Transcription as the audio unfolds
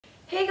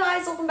Hey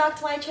guys, welcome back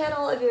to my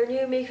channel. If you're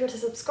new, make sure to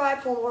subscribe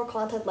for more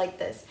content like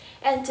this.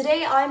 And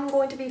today I'm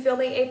going to be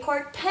filming a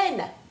part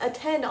 10, a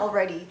 10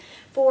 already,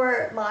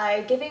 for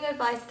my Giving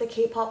Advice to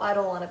K-Pop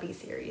Idol Wannabe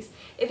series.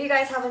 If you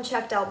guys haven't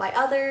checked out my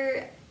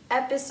other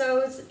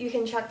episodes, you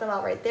can check them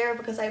out right there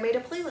because I made a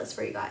playlist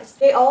for you guys.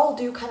 They all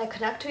do kind of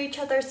connect to each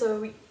other,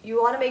 so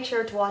you want to make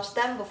sure to watch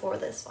them before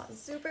this one.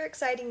 Super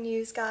exciting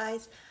news,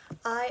 guys.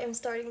 I am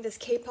starting this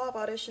K-pop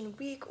audition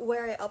week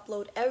where I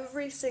upload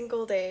every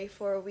single day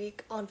for a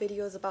week on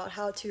videos about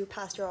how to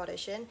pass your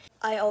audition.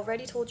 I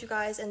already told you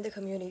guys in the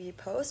community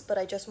post, but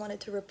I just wanted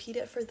to repeat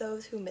it for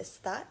those who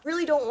missed that.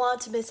 Really don't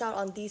want to miss out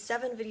on these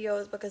 7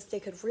 videos because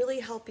they could really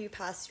help you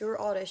pass your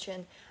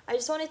audition. I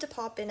just wanted to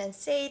pop in and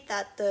say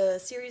that the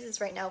series is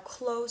right now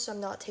closed, so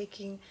I'm not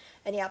taking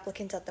any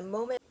applicants at the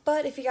moment.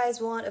 But if you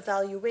guys want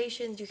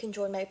evaluations, you can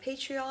join my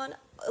Patreon.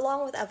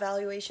 Along with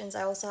evaluations,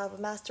 I also have a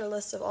master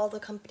list of all the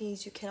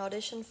companies you can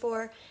audition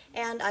for,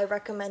 and I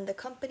recommend the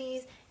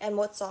companies and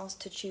what songs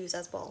to choose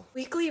as well.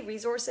 Weekly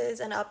resources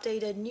and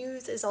updated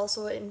news is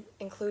also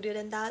included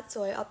in that,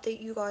 so I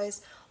update you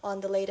guys on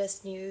the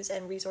latest news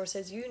and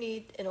resources you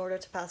need in order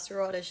to pass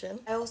your audition.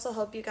 I also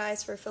help you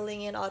guys for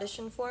filling in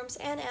audition forms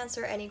and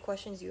answer any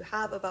questions you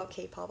have about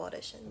K-pop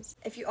auditions.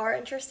 If you are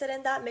interested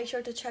in that, make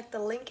sure to check the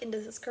link in the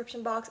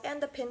description box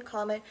and the pinned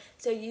comment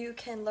so you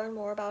can learn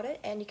more about it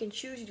and you can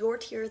choose your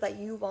tier that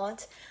you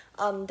want.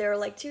 There are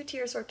like 2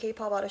 tiers for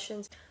K-pop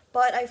auditions,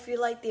 but I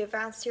feel like the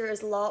advanced tier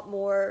is a lot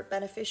more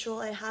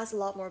beneficial and has a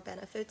lot more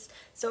benefits,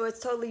 so it's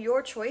totally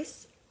your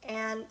choice.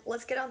 And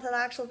let's get on to the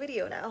actual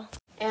video now.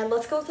 And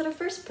let's go to the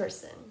first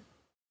person.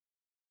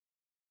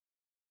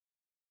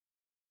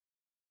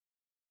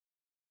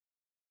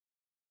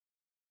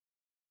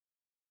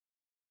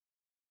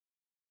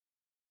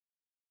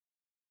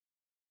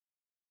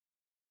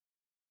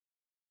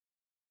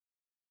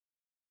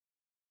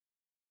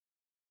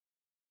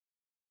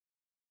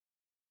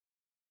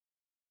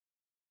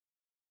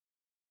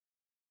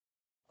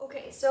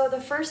 Okay, so the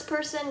first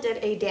person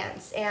did a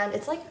dance, and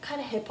it's like a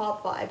kind of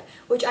hip-hop vibe,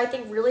 which I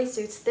think really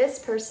suits this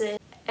person.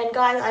 And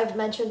guys, I've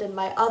mentioned in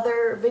my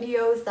other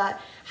videos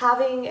that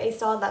having a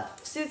song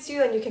that suits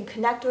you and you can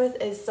connect with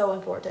is so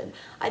important.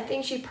 I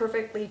think she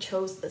perfectly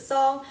chose the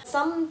song.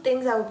 Some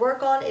things I would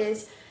work on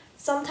is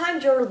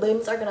sometimes your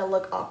limbs are gonna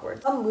look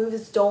awkward. Some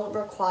moves don't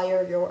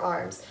require your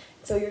arms,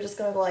 so you're just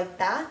gonna go like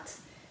that,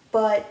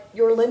 but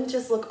your limbs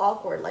just look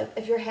awkward. Like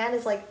if your hand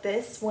is like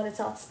this when it's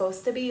not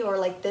supposed to be, or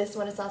like this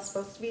when it's not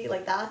supposed to be,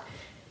 like that,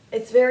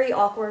 it's very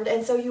awkward.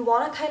 And so you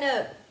want to kind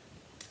of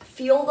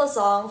feel the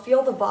song,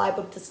 feel the vibe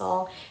of the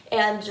song,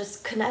 and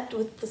just connect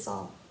with the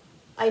song.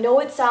 I know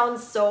it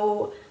sounds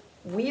so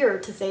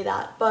weird to say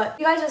that, but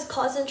you guys just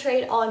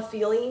concentrate on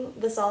feeling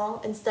the song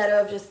instead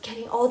of just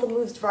getting all the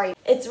moves right.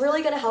 It's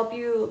really gonna help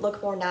you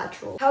look more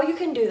natural. How you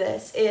can do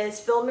this is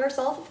film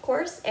yourself, of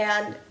course,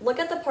 and look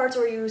at the parts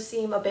where you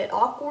seem a bit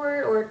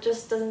awkward or it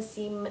just doesn't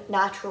seem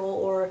natural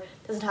or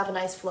doesn't have a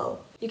nice flow.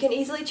 You can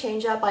easily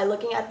change that by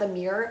looking at the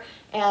mirror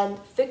and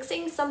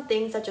fixing some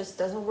things that just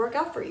doesn't work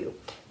out for you.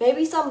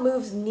 Maybe some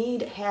moves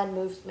need hand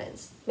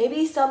movements.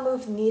 Maybe some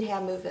moves need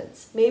hand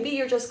movements. Maybe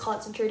you're just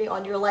concentrating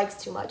on your legs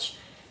too much.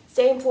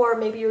 Same for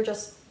maybe you're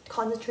just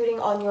concentrating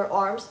on your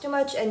arms too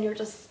much and you're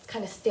just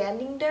kind of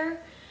standing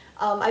there.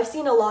 I've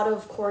seen a lot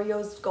of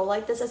choreos go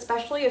like this,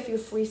 especially if you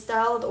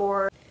freestyled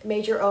or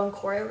made your own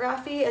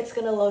choreography. It's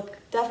gonna look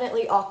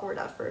definitely awkward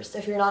at first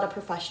if you're not a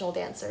professional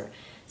dancer.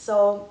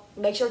 So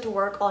make sure to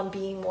work on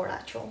being more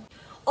natural.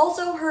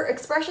 Also, her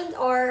expressions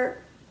are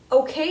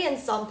okay in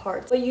some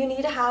parts, but you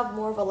need to have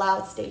more of a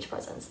loud stage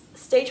presence.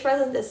 Stage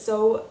presence is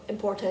so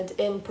important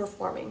in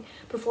performing,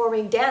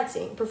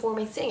 dancing,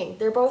 performing, singing.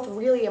 They're both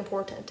really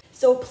important.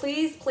 So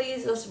please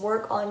just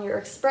work on your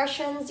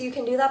expressions. You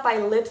can do that by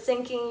lip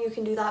syncing. You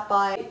can do that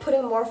by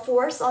putting more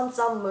force on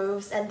some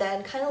moves and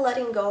then kind of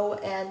letting go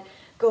and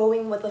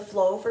going with the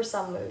flow for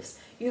some moves.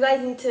 You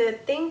guys need to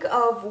think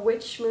of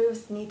which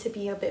moves need to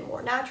be a bit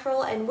more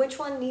natural and which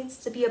one needs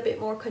to be a bit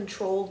more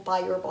controlled by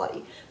your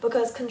body,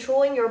 because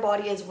controlling your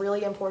body is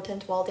really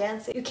important while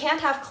dancing. You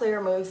can't have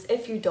clear moves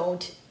if you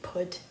don't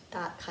put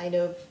that kind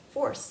of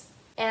force.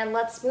 And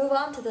let's move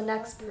on to the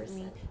next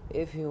person.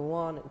 If you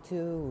wanted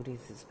to,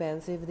 this is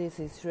expensive, this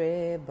is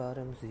red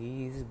bottoms,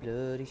 these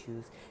bloody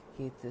shoes.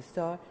 Hit the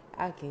star,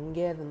 I can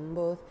get them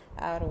both.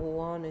 I don't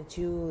wanna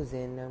choose,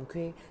 and I'm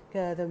quick.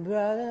 Got a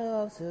brother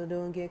off, so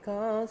don't get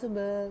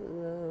comfortable.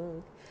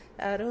 Look,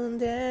 I don't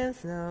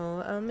dance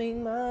now, I make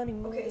money.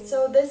 Okay,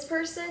 so this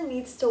person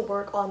needs to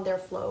work on their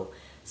flow.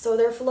 So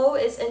their flow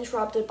is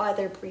interrupted by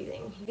their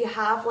breathing. If you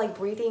have like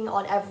breathing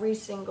on every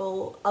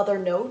single other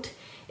note,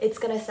 it's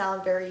gonna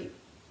sound very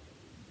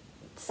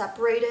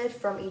separated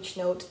from each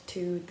note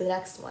to the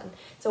next one.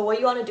 So what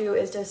you want to do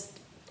is just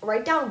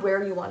write down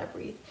where you want to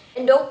breathe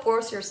and don't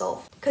force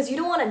yourself, because you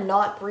don't want to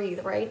not breathe,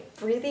 right?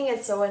 Breathing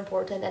is so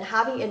important, and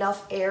having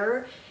enough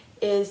air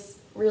is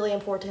really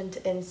important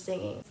in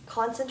singing.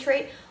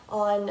 Concentrate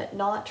on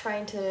not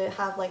trying to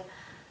have like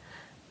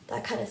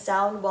that kind of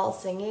sound while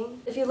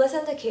singing. If you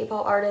listen to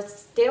K-pop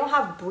artists, they don't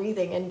have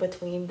breathing in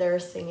between their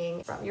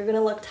singing. You're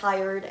gonna look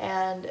tired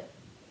and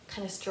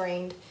kind of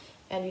strained,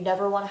 and you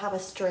never want to have a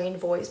strained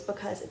voice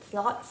because it's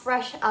not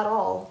fresh at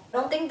all. I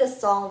don't think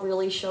this song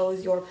really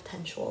shows your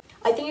potential.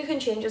 I think you can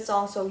change a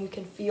song so you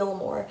can feel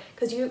more,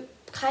 because you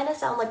kind of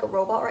sound like a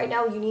robot right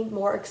now. You need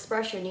more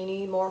expression, you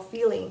need more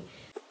feeling.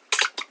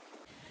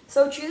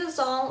 So choose a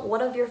song,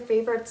 one of your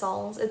favorite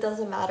songs, it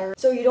doesn't matter.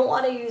 So you don't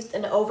want to use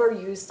an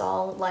overused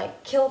song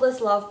like Kill This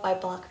Love by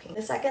Blackpink.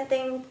 The second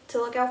thing to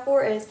look out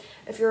for is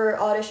if you're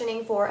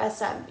auditioning for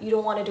SM, you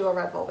don't want to do a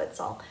Red Velvet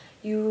song.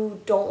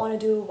 You don't want to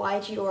do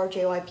YG or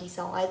JYP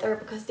song either,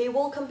 because they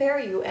will compare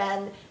you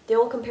and they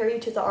will compare you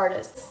to the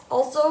artists.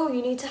 Also,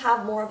 you need to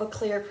have more of a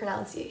clear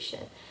pronunciation.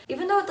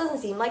 Even though it doesn't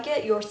seem like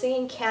it, your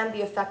singing can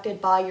be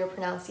affected by your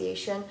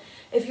pronunciation.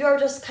 If you are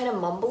just kind of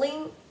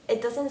mumbling,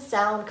 it doesn't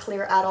sound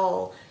clear at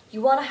all.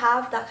 You want to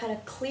have that kind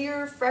of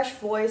clear, fresh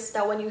voice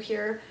that when you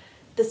hear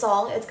the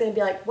song, it's going to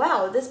be like,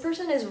 wow, this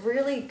person is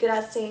really good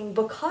at singing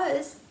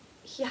because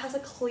he has a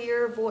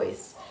clear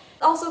voice.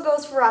 It also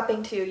goes for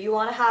rapping too. You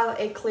want to have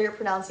a clear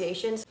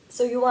pronunciation.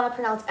 So you want to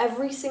pronounce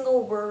every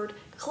single word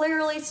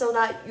clearly so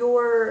that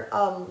your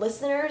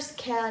listeners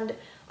can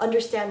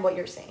understand what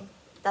you're saying.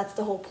 That's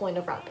the whole point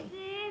of rapping.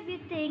 If you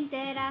think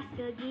that I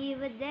still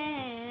give a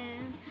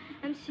damn,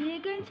 I'm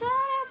sick and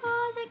tired of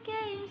all the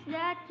games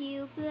that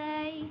you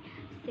play.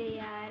 Stay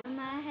out of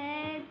my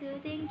head to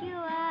think you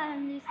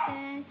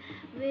understand.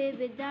 We've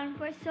been done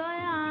for so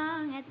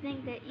long, I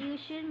think that you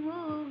should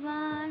move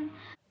on.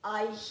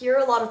 I hear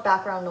a lot of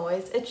background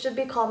noise. It should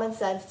be common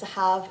sense to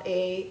have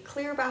a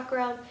clear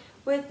background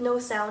with no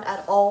sound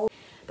at all,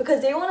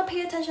 because they want to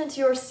pay attention to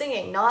your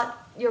singing, not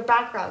your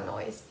background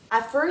noise.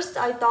 At first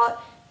I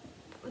thought,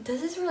 does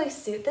this really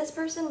suit this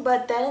person?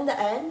 But then in the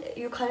end,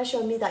 you kind of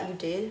showed me that you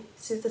did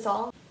suit the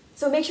song.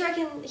 So make sure I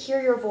can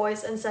hear your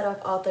voice instead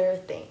of other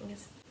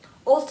things.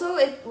 Also,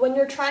 when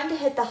you're trying to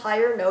hit the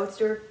higher notes,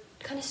 you're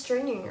kind of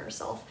straining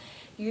yourself.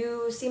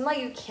 You seem like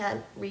you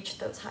can't reach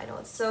those high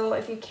notes. So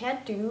if you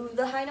can't do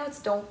the high notes,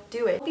 don't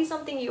do it. Don't be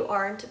something you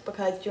aren't,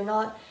 because you're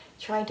not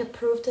trying to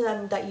prove to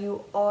them that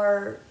you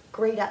are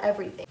great at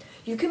everything.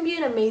 You can be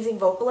an amazing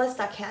vocalist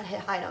that can't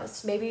hit high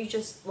notes. Maybe you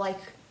just like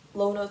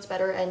low notes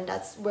better and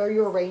that's where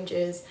your range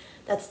is.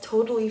 That's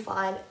totally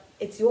fine.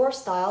 It's your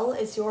style,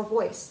 it's your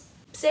voice.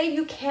 Say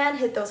you can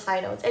hit those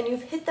high notes and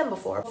you've hit them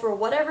before. For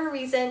whatever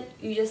reason,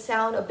 you just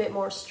sound a bit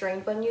more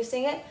strained when you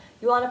sing it.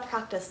 You want to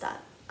practice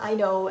that. I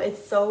know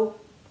it's so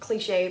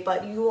cliche,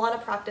 but you want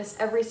to practice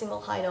every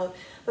single high note.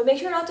 But make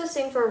sure not to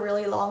sing for a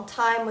really long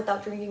time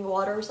without drinking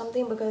water or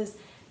something, because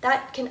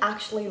that can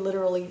actually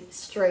literally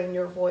strain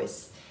your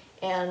voice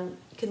and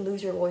you can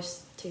lose your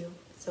voice too.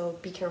 So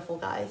be careful,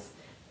 guys.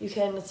 You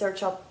can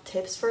search up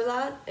tips for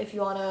that if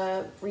you want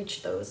to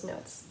reach those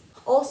notes.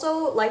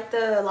 Also, like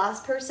the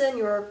last person,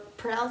 your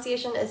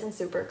pronunciation isn't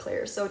super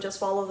clear, so just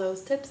follow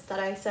those tips that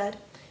I said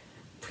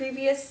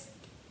previous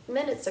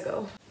minutes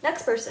ago.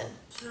 Next person.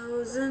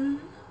 Chosen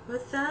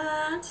but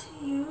that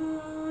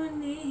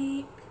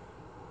unique.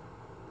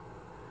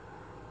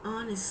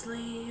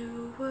 Honestly,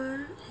 you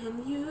were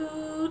and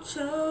you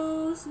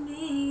chose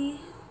me.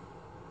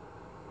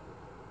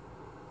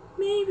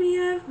 Maybe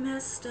I've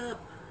messed up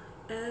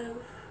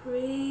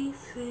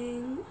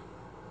everything.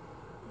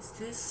 Is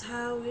this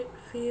how it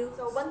feels?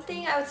 So one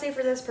thing I would say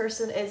for this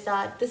person is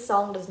that this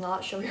song does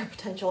not show your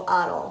potential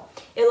at all.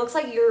 It looks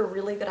like you're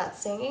really good at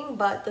singing,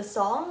 but the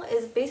song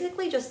is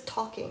basically just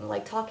talking,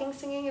 like talking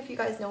singing, if you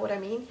guys know what I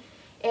mean.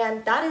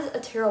 And that is a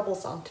terrible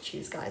song to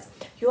choose, guys.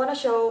 You want to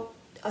show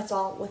a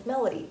song with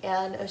melody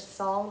and a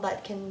song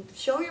that can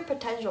show your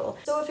potential.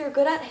 So if you're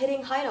good at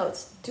hitting high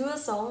notes, do a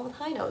song with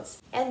high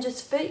notes and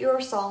just fit your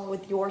song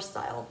with your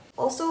style.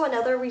 Also,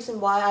 another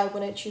reason why I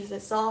wouldn't choose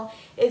this song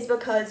is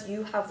because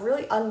you have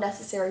really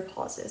unnecessary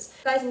pauses.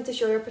 You guys need to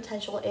show your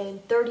potential in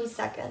 30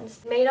 seconds.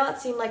 It may not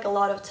seem like a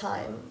lot of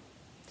time,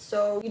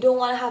 so you don't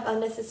want to have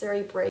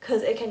unnecessary breaks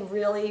because it can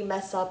really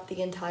mess up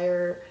the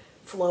entire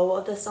flow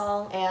of the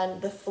song and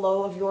the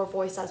flow of your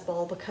voice as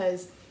well,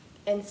 because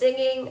in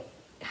singing,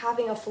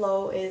 having a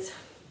flow is,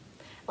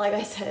 like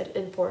I said,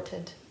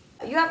 important.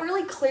 You have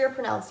really clear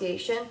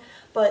pronunciation,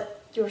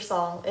 but your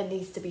song, it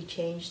needs to be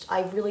changed.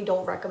 I really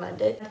don't recommend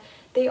it.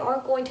 They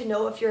aren't going to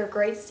know if you're a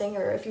great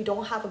singer if you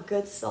don't have a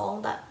good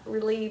song that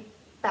really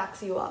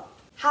backs you up.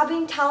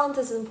 Having talent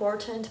is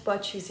important,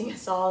 but choosing a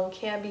song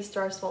can be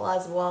stressful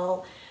as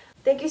well.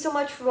 Thank you so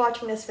much for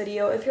watching this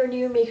video. If you're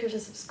new, make sure to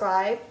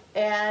subscribe.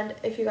 And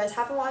if you guys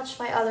haven't watched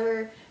my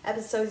other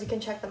episodes, you can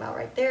check them out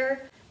right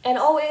there. And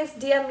always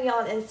DM me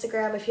on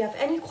Instagram if you have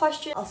any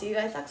questions. I'll see you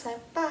guys next time.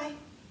 Bye!